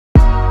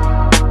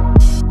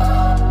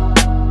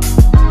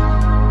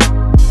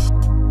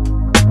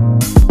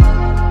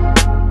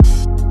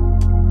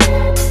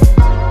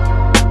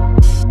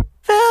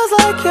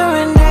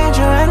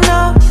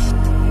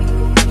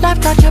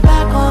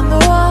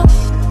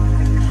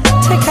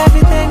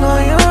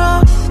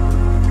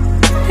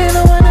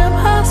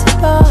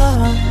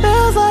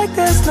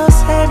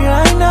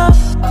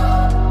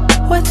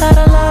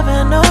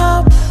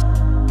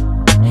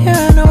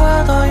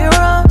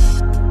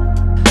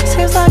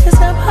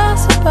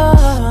impossible.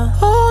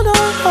 Hold on,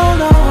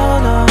 hold on,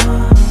 hold on.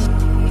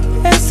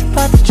 It's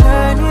about the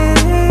journey,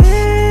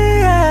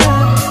 yeah.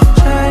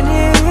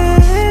 Journey,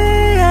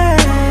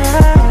 yeah.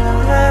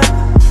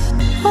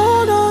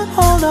 Hold on,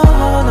 hold on,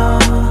 hold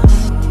on.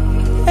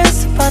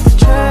 It's about the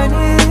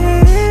journey,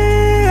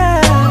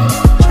 yeah.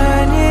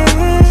 Journey,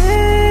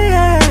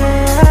 yeah.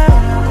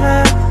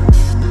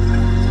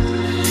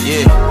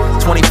 Yeah,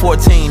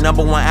 2014,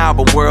 #1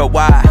 album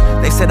worldwide.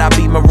 They said I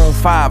beat Maroon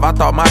 5, I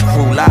thought my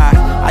crew lied.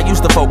 I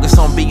used to focus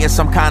on being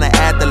some kind of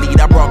athlete.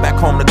 I brought back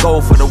home the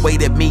gold for the way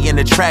that me and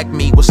the track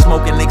meet. Was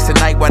smoking nicks at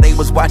night while they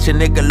was watching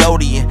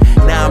Nickelodeon.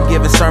 Now I'm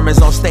giving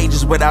sermons on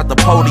stages without the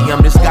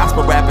podium. This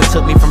gospel rapper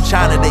took me from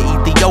China to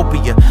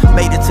Ethiopia.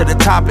 Made it to the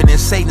top and then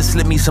Satan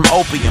slipped me some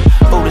opium.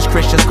 Foolish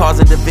Christians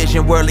causing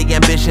division, worldly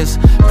ambitions.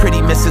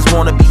 Pretty misses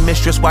wanna be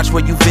mistress, watch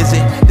where you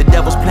visit. The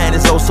devil's plan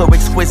is oh so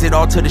exquisite,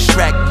 all to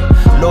distract me.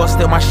 Lord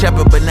still my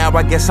shepherd, but now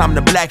I guess I'm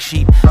the black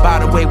sheep. By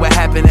the way, what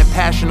happened in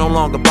passion no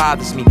longer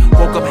bothers me.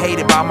 Woke up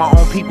hated by my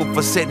own people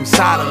for sitting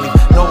silently.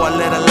 Know I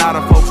let a lot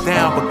of folks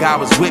down, but God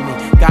was with me.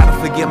 Gotta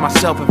forgive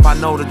myself if I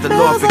know that the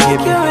Lord forgive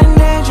me. You're in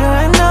danger,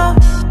 I know.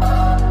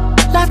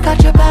 Life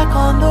got your back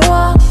on the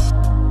wall.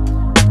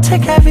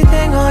 Take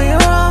everything on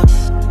your own,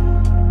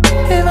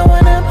 even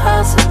when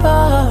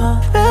impossible.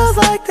 Feels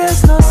like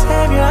there's no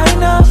savior, I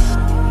know.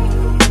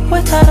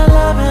 Without a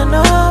love and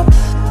no hope,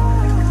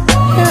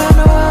 you're in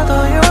the world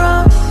on your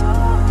own.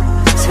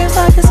 Seems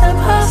like it's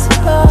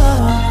impossible.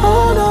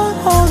 Hold on,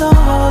 hold on,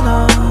 hold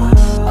on.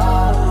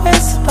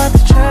 It's about the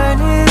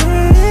journey,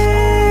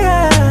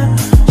 yeah.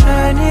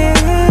 Journey,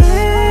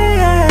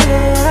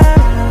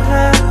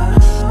 yeah.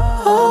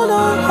 Hold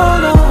on,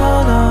 hold on,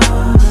 hold on.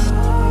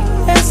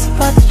 It's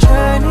about the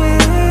journey,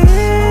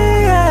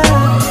 yeah.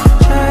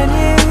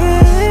 Journey,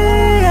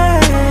 yeah.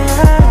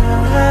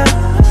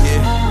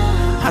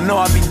 Yeah, I know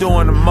I be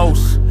doing the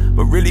most,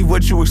 but really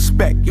what you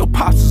expect? Your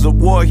pops is a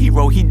war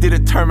hero, he did a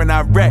term in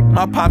Iraq.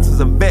 My pops is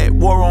a vet,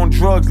 war on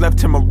drugs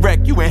left him a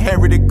wreck. You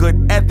inherited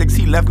good ethics,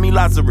 he left me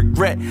lots of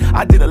regret.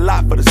 I did a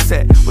lot for the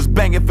set, was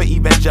banging for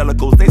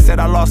evangelicals. They said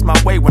I lost my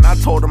way when I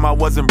told them I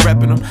wasn't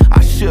repping them.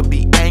 I should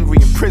be angry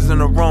in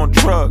prison or on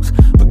drugs,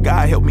 but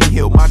God helped me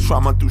heal my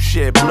trauma through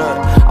shed blood.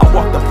 I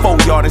walked the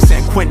 4-yard in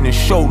San Quentin and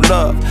showed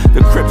love.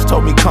 The Crips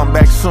told me come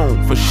back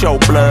soon for show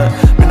blood.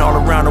 Been all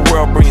around the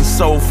world bringing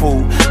soul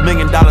food. $1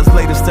 million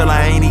later still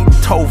I ain't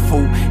eating tofu.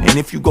 And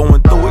if you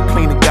going through it,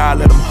 clean to God,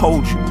 let him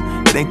hold you.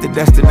 It ain't the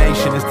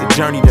destination, it's the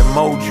journey that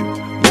molds you.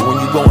 Yeah, when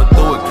you going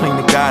through it, clean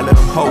to God, let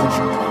him hold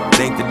you. It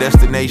ain't the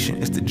destination,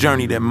 it's the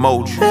journey that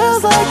molds you.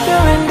 Feels like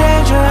you're in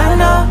danger, I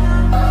know.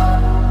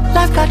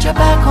 Life got your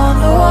back on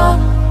the wall.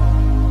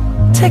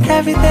 Take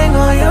everything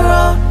on your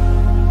own,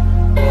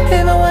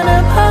 even when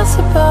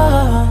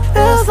impossible.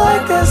 Feels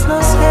like there's no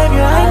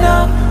savior, I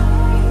know.